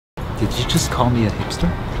Did you just call me a hipster?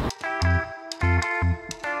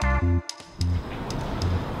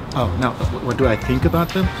 Oh, now, what do I think about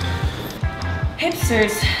them?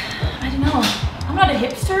 Hipsters, I don't know. I'm not a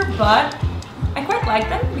hipster, but I quite like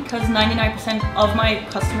them because 99% of my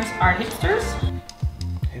customers are hipsters.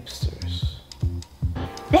 Hipsters.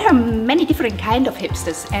 There are many different kinds of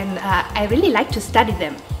hipsters, and I really like to study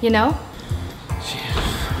them, you know?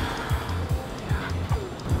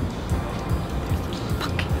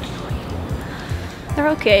 They're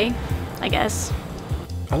okay, I guess.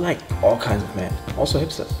 I like all kinds of men, also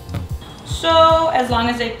hipsters. So, as long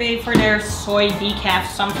as they pay for their soy decaf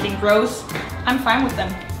something gross, I'm fine with them.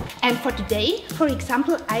 And for today, for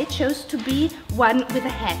example, I chose to be one with a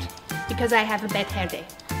hat, because I have a bad hair day.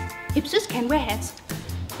 Hipsters can wear hats.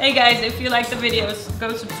 Hey guys, if you like the videos,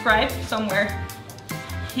 go subscribe somewhere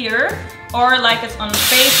here, or like us on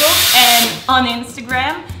Facebook and on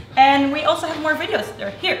Instagram. And we also have more videos. They're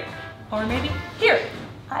here, or maybe here.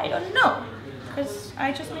 I don't know, because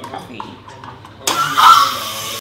I just made coffee.